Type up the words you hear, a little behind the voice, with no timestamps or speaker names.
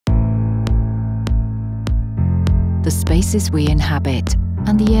the spaces we inhabit,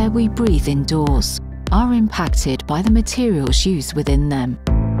 and the air we breathe indoors are impacted by the materials used within them.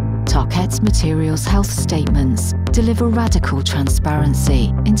 Tarkett's Materials Health Statements deliver radical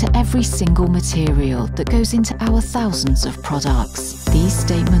transparency into every single material that goes into our thousands of products. These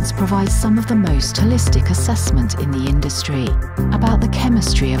statements provide some of the most holistic assessment in the industry about the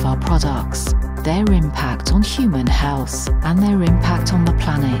chemistry of our products, their impact on human health, and their impact on the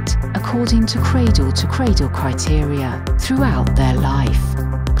planet, according to cradle-to-cradle criteria throughout their life.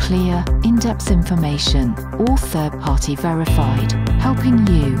 Clear, in-depth information, all third-party verified, helping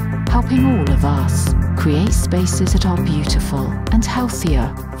you, helping all of us, create spaces that are beautiful and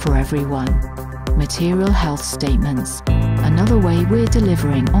healthier for everyone. Material Health Statements, another way we're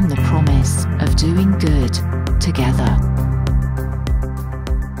delivering on the promise of doing good together.